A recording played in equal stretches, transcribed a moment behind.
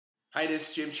Hi, this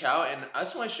is Jim Chow, and I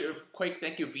just want to share a quick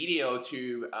thank you video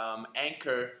to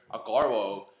Anchor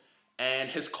Agarwo and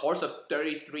his course of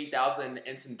 33,000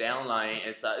 instant downline.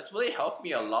 It's really helped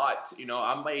me a lot.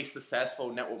 I'm a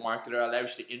successful network marketer. I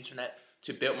leverage the internet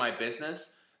to build my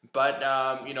business, but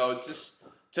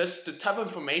just the type of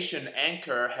information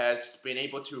Anchor has been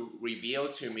able to reveal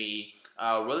to me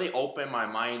really opened my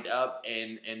mind up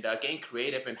and getting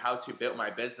creative in how to build my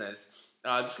business.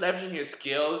 Just leveraging his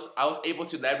skills, I was able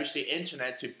to leverage the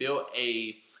internet to build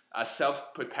a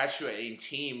self-perpetuating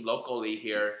team locally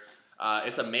here.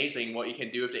 It's amazing what you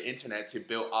can do with the internet to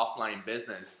build offline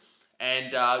business.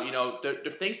 And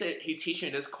the things that he teaches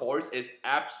in this course is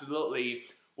absolutely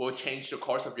will change the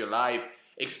course of your life,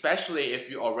 especially if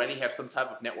you already have some type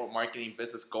of network marketing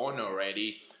business going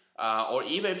already, or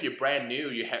even if you're brand new,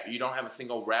 you don't have a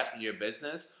single rep in your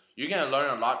business. You're gonna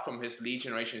learn a lot from his lead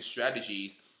generation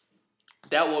strategies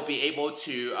that will be able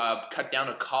to cut down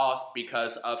the cost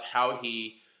because of how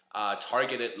he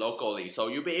targeted locally. So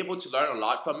you'll be able to learn a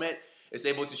lot from it. It's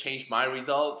able to change my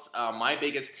results. My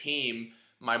biggest team,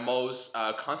 my most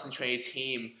concentrated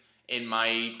team in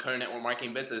my current network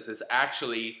marketing business is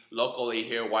actually locally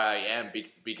here where I am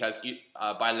because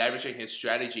by leveraging his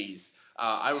strategies.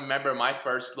 I remember my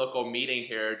first local meeting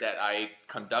here that I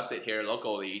conducted here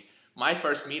locally. My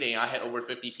first meeting, I had over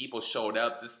 50 people showed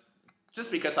up just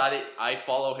because I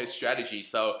follow his strategy.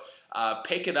 So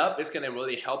pick it up. It's going to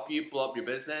really help you blow up your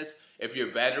business. If you're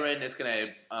a veteran, it's going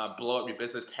to blow up your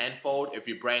business tenfold. If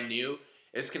you're brand new,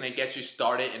 it's going to get you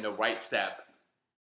started in the right step.